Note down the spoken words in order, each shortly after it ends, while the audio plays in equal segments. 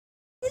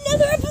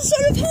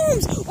episode of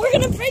Homes. We're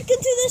gonna break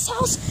into this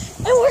house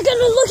and we're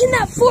gonna look in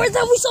that fort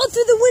that we saw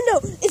through the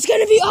window. It's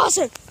gonna be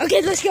awesome.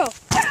 Okay, let's go.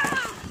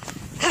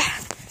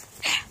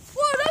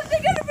 Whoa, that's they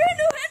got a brand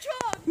new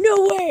hedgehog.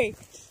 No way.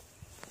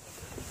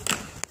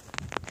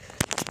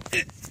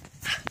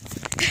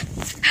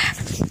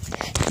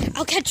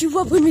 I'll catch you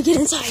up when we get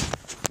inside.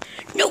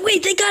 No way,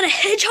 they got a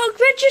hedgehog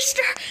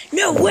register?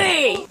 No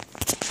way.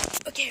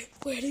 Okay,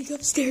 we're heading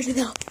upstairs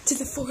now to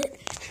the fort.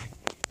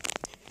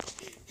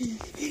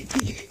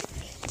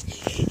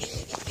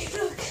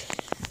 Look,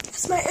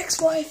 that's my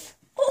ex-wife.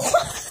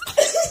 Oh,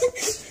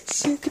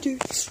 sick,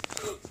 dude.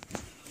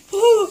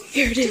 Oh,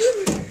 here it is.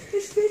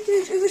 It's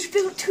vintage. It was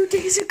built 2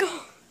 days ago.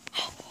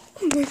 Oh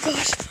my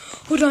gosh.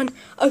 Hold on.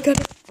 I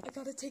gotta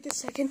take a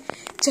second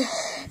to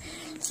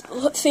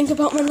think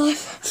about my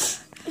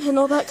life and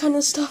all that kind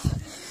of stuff.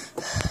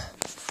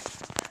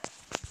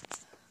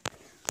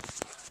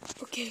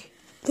 Okay,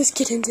 let's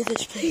get into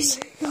this place.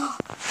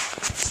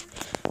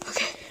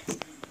 Okay.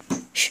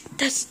 Shh,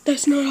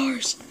 that's not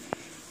ours.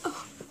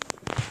 Oh.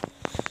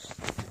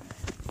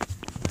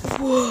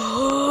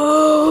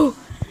 Whoa!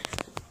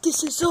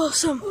 This is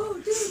awesome. Oh,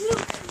 dude,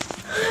 look.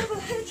 We have a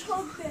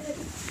hedgehog bed.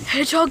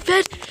 Hedgehog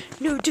bed?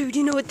 No, dude,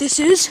 you know what this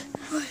is?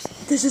 What?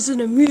 This is an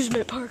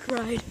amusement park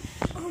ride.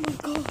 Oh my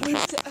god.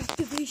 Where's the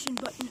activation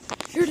button?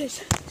 Here it is.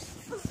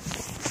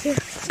 Here.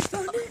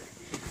 Found it?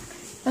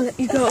 I'll let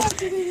you go.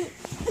 Activate it.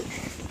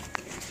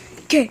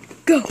 Okay,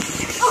 go.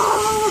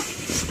 Oh!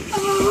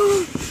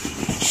 Oh!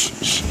 Shh,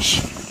 shh,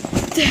 shh.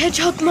 The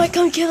hedgehog might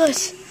come kill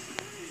us.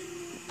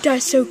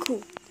 That's so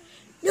cool.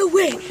 No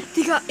way.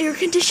 They got air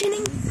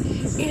conditioning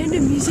and a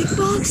music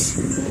box.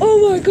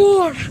 Oh my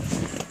gosh.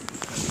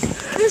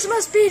 This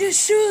must be to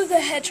soothe the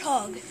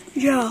hedgehog.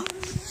 Yeah.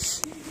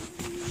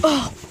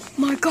 Oh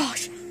my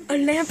gosh. A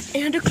lamp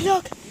and a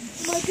clock.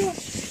 Oh my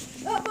gosh.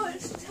 That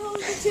must tell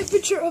the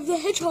temperature of the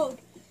hedgehog.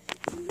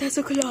 That's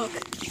a clock.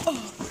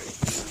 Oh.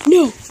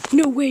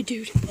 No way,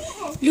 dude.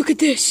 Look at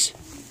this.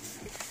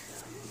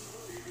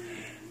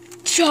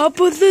 Top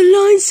of the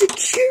line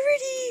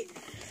security.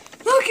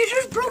 Look, it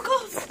just broke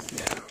off.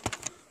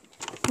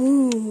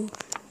 Ooh.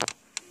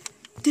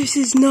 This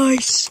is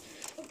nice.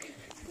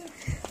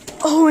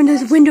 Oh, and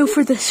there's a window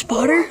for the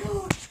spotter.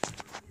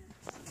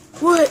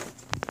 What?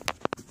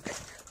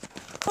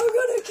 I'm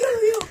gonna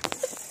kill you.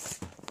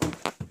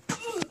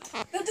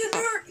 That didn't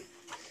hurt.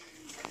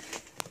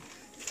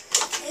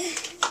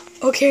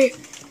 Okay.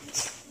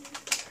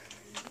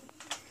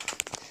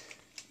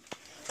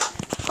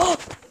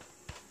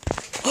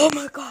 Oh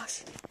my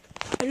gosh.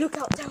 A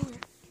lookout tower.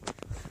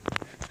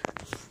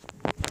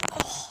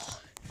 Oh,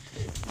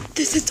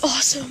 this is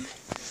awesome.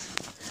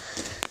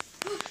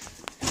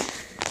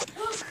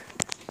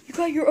 You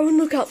got your own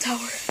lookout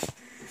tower.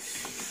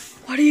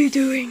 What are you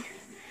doing?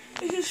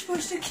 It is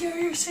supposed to cure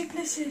your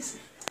sicknesses.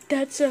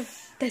 That's a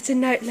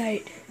night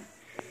light.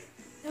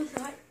 No,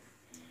 not.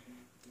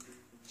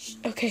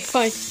 Okay,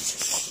 fine.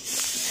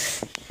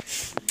 This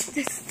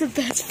is the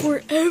best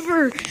fort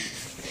ever.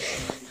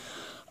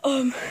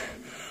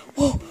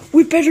 Whoa,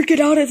 we better get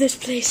out of this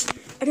place.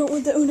 I don't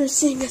want the owner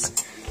seeing us.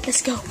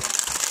 Let's go.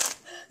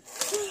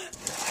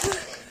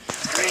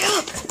 Hurry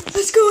up.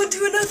 Let's go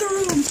into another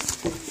room.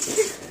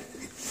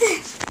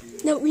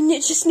 No,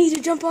 just need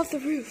to jump off the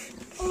roof.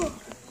 Oh,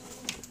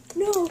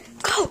 no.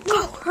 Go,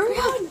 hurry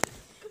up.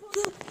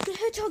 The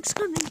hedgehog's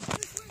coming.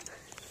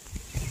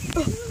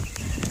 Oh.